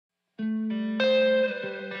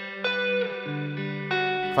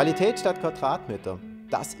Qualität statt Quadratmeter,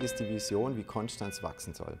 das ist die Vision, wie Konstanz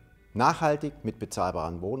wachsen soll. Nachhaltig mit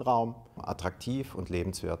bezahlbarem Wohnraum, attraktiv und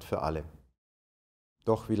lebenswert für alle.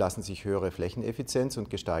 Doch wie lassen sich höhere Flächeneffizienz und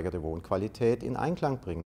gesteigerte Wohnqualität in Einklang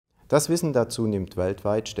bringen? Das Wissen dazu nimmt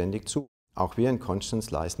weltweit ständig zu. Auch wir in Konstanz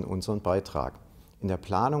leisten unseren Beitrag. In der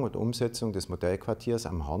Planung und Umsetzung des Modellquartiers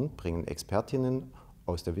am Horn bringen Expertinnen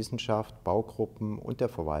aus der Wissenschaft, Baugruppen und der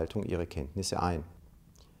Verwaltung ihre Kenntnisse ein.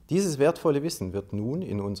 Dieses wertvolle Wissen wird nun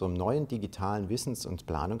in unserem neuen digitalen Wissens- und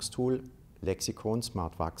Planungstool LexiKON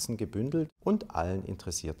Smart Wachsen gebündelt und allen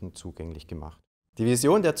Interessierten zugänglich gemacht. Die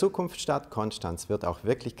Vision der Zukunftsstadt Konstanz wird auch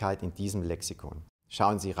Wirklichkeit in diesem LexiKON.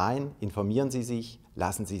 Schauen Sie rein, informieren Sie sich,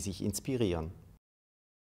 lassen Sie sich inspirieren.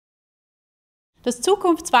 Das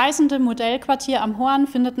zukunftsweisende Modellquartier am Horn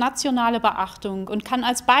findet nationale Beachtung und kann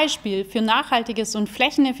als Beispiel für nachhaltiges und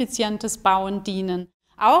flächeneffizientes Bauen dienen.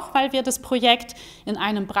 Auch weil wir das Projekt in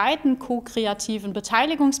einem breiten ko-kreativen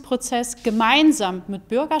Beteiligungsprozess gemeinsam mit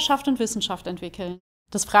Bürgerschaft und Wissenschaft entwickeln.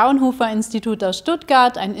 Das Fraunhofer Institut aus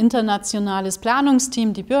Stuttgart, ein internationales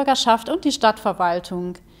Planungsteam, die Bürgerschaft und die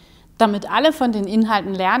Stadtverwaltung. Damit alle von den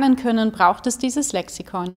Inhalten lernen können, braucht es dieses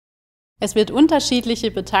LexiKON. Es wird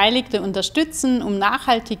unterschiedliche Beteiligte unterstützen, um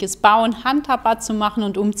nachhaltiges Bauen handhabbar zu machen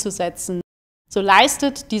und umzusetzen. So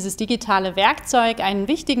leistet dieses digitale Werkzeug einen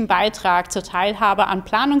wichtigen Beitrag zur Teilhabe an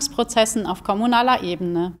Planungsprozessen auf kommunaler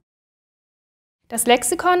Ebene. Das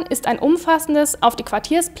LexiKON ist ein umfassendes, auf die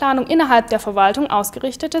Quartiersplanung innerhalb der Verwaltung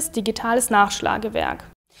ausgerichtetes digitales Nachschlagewerk.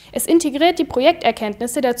 Es integriert die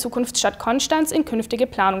Projekterkenntnisse der Zukunftsstadt Konstanz in künftige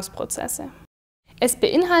Planungsprozesse. Es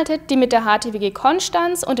beinhaltet die mit der HTWG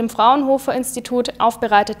Konstanz und dem Fraunhofer Institut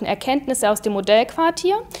aufbereiteten Erkenntnisse aus dem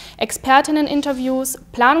Modellquartier, Expertinneninterviews,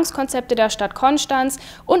 Planungskonzepte der Stadt Konstanz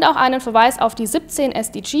und auch einen Verweis auf die 17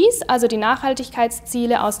 SDGs, also die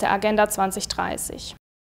Nachhaltigkeitsziele aus der Agenda 2030.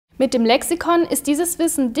 Mit dem LexiKON ist dieses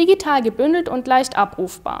Wissen digital gebündelt und leicht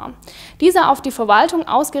abrufbar. Dieser auf die Verwaltung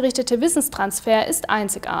ausgerichtete Wissenstransfer ist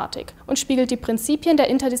einzigartig und spiegelt die Prinzipien der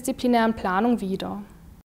interdisziplinären Planung wider.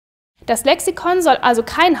 Das LexiKON soll also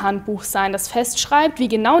kein Handbuch sein, das festschreibt, wie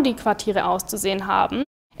genau die Quartiere auszusehen haben.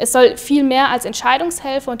 Es soll vielmehr als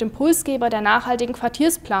Entscheidungshelfer und Impulsgeber der nachhaltigen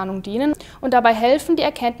Quartiersplanung dienen und dabei helfen, die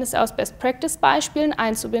Erkenntnisse aus Best-Practice-Beispielen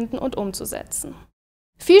einzubinden und umzusetzen.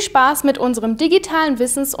 Viel Spaß mit unserem digitalen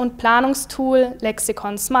Wissens- und Planungstool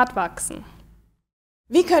LexiKON Smart Wachsen.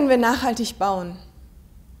 Wie können wir nachhaltig bauen?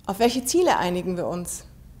 Auf welche Ziele einigen wir uns?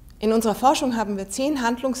 In unserer Forschung haben wir 10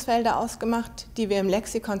 Handlungsfelder ausgemacht, die wir im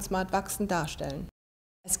LexiKON Smart Wachsen darstellen.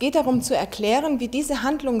 Es geht darum zu erklären, wie diese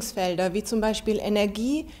Handlungsfelder, wie zum Beispiel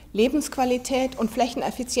Energie, Lebensqualität und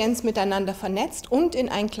Flächeneffizienz miteinander vernetzt und in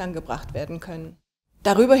Einklang gebracht werden können.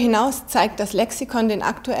 Darüber hinaus zeigt das LexiKON den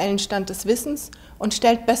aktuellen Stand des Wissens und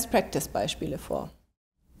stellt Best-Practice-Beispiele vor.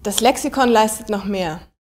 Das LexiKON leistet noch mehr.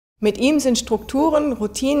 Mit ihm sind Strukturen,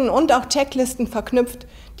 Routinen und auch Checklisten verknüpft,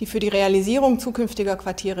 die für die Realisierung zukünftiger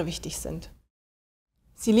Quartiere wichtig sind.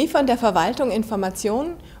 Sie liefern der Verwaltung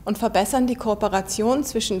Informationen und verbessern die Kooperation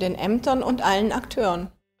zwischen den Ämtern und allen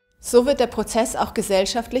Akteuren. So wird der Prozess auch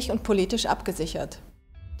gesellschaftlich und politisch abgesichert.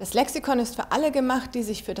 Das LexiKON ist für alle gemacht, die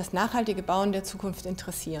sich für das nachhaltige Bauen der Zukunft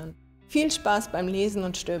interessieren. Viel Spaß beim Lesen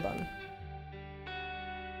und Stöbern!